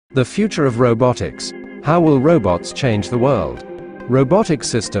The future of robotics. How will robots change the world? Robotic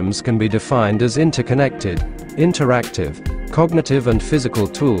systems can be defined as interconnected, interactive, cognitive and physical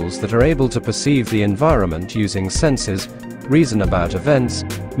tools that are able to perceive the environment using senses, reason about events,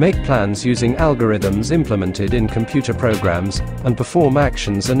 make plans using algorithms implemented in computer programs, and perform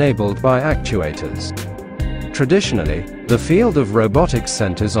actions enabled by actuators. Traditionally, the field of robotics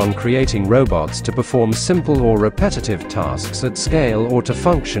centers on creating robots to perform simple or repetitive tasks at scale or to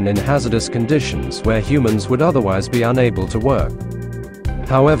function in hazardous conditions where humans would otherwise be unable to work.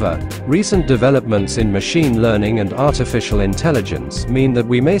 However, recent developments in machine learning and artificial intelligence mean that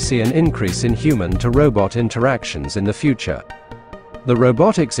we may see an increase in human-to-robot interactions in the future. The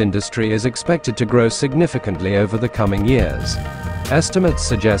robotics industry is expected to grow significantly over the coming years. Estimates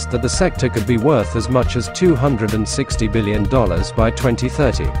suggest that the sector could be worth as much as $260 billion by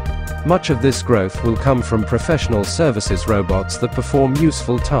 2030. Much of this growth will come from professional services robots that perform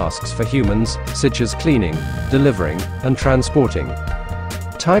useful tasks for humans, such as cleaning, delivering, and transporting.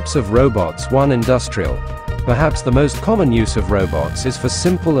 Types of robots. 1. Industrial. Perhaps the most common use of robots is for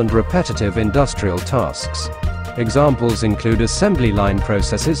simple and repetitive industrial tasks. Examples include assembly line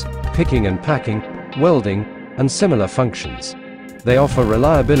processes, picking and packing, welding, and similar functions. They offer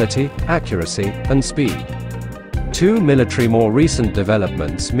reliability, accuracy, and speed. 2. Military. More recent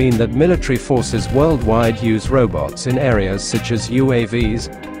developments mean that military forces worldwide use robots in areas such as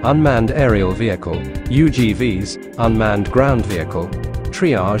UAVs, unmanned aerial vehicle, UGVs, unmanned ground vehicle,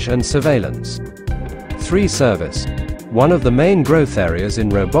 triage and surveillance. 3. Service. One of the main growth areas in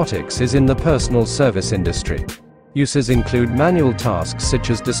robotics is in the personal service industry. Uses include manual tasks such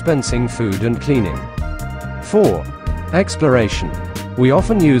as dispensing food and cleaning. 4. Exploration. We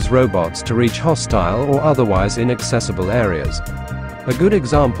often use robots to reach hostile or otherwise inaccessible areas. A good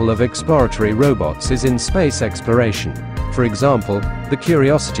example of exploratory robots is in space exploration, for example, the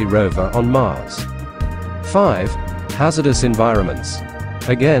Curiosity rover on Mars. 5. Hazardous environments.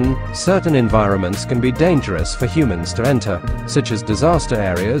 Again, certain environments can be dangerous for humans to enter, such as disaster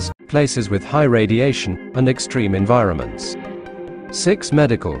areas, places with high radiation, and extreme environments. 6.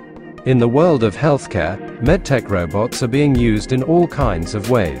 Medical. In the world of healthcare, medtech robots are being used in all kinds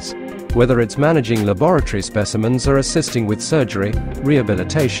of ways. Whether it's managing laboratory specimens or assisting with surgery,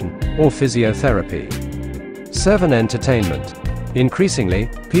 rehabilitation, or physiotherapy. 7. Entertainment. Increasingly,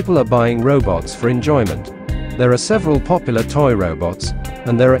 people are buying robots for enjoyment. There are several popular toy robots,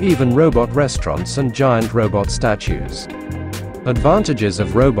 and there are even robot restaurants and giant robot statues. Advantages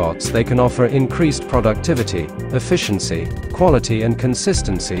of robots. They can offer increased productivity, efficiency, quality and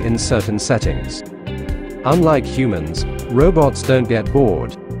consistency in certain settings. Unlike humans, robots don't get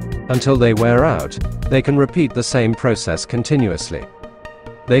bored. Until they wear out, they can repeat the same process continuously.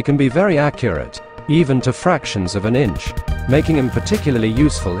 They can be very accurate, even to fractions of an inch, making them particularly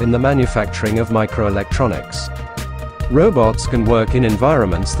useful in the manufacturing of microelectronics. Robots can work in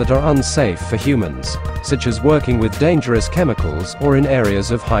environments that are unsafe for humans, such as working with dangerous chemicals or in areas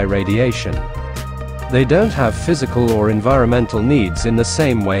of high radiation. They don't have physical or environmental needs in the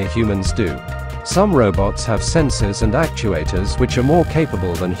same way humans do. Some robots have sensors and actuators which are more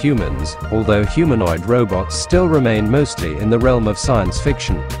capable than humans, although humanoid robots still remain mostly in the realm of science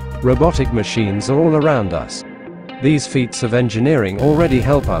fiction. Robotic machines are all around us. These feats of engineering already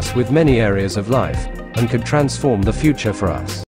help us with many areas of life, and could transform the future for us.